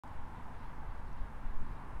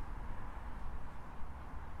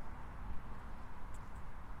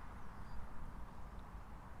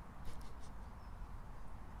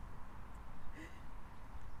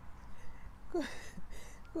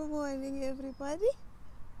Good morning, everybody.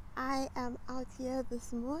 I am out here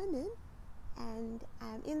this morning and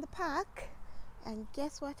I'm in the park, and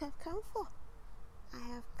guess what I've come for? I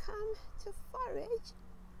have come to forage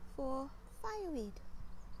for fireweed,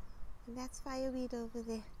 and that's fireweed over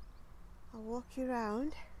there. I'll walk you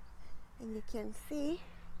around and you can see.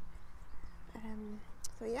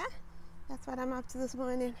 So yeah, that's what I'm up to this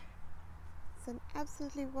morning. It's an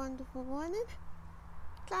absolutely wonderful morning.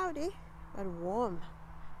 Cloudy but warm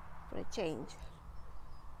for a change.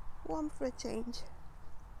 Warm for a change.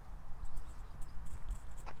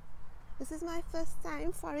 This is my first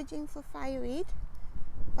time foraging for fireweed,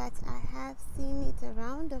 but I have seen it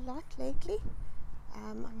around a lot lately.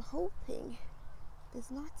 I'm hoping there's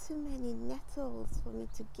not too many nettles for me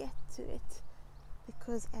to get to it,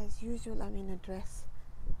 because as usual I'm in a dress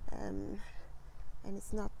and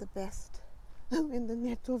it's not the best when the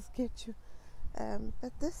nettles get you.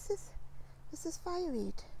 But this is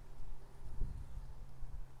fireweed.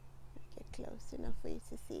 Get close enough for you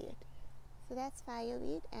to see it. So that's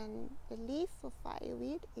fireweed, and the leaf for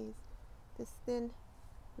fireweed is this thin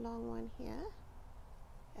long one here.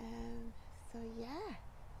 So yeah,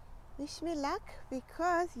 wish me luck,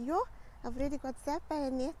 because I've already got zapped by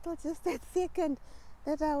a nettle just that second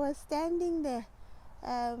that I was standing there.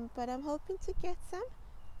 But I'm hoping to get some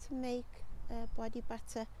to make body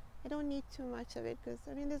butter. I don't need too much of it, because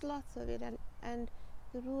I mean there's lots of it, and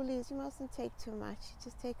the rule is you mustn't take too much. You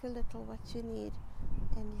just take a little what you need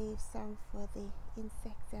and leave some for the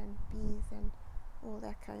insects and bees and all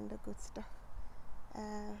that kind of good stuff.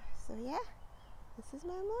 So yeah, this is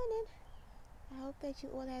my morning. I hope that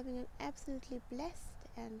you're all having an absolutely blessed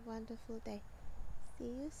and wonderful day. See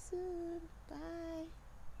you soon.